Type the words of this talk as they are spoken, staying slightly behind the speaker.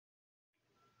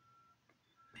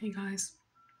Hey guys,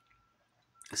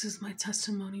 this is my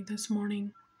testimony this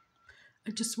morning.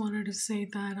 I just wanted to say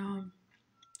that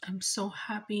I'm so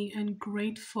happy and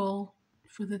grateful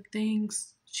for the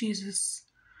things Jesus,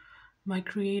 my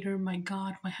Creator, my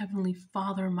God, my Heavenly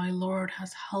Father, my Lord,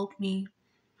 has helped me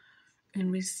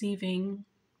in receiving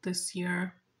this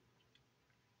year.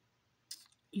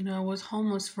 You know, I was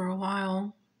homeless for a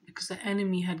while because the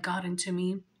enemy had gotten to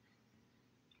me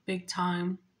big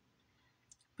time.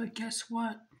 But guess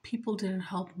what? People didn't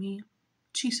help me.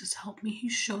 Jesus helped me. He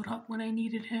showed up when I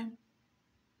needed him.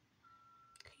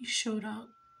 He showed up.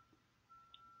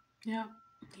 Yeah.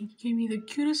 He gave me the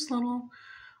cutest little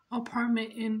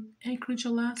apartment in Anchorage,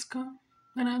 Alaska.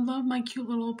 And I love my cute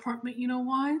little apartment. You know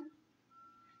why?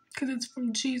 Because it's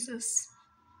from Jesus.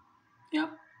 Yep.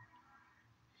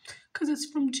 Because it's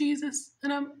from Jesus.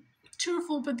 And I'm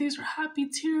tearful, but these are happy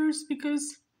tears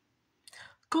because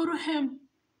go to him.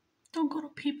 Don't go to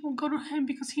people. Go to him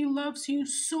because he loves you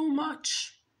so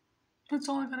much. That's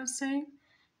all I gotta say.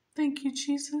 Thank you,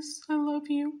 Jesus. I love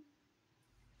you.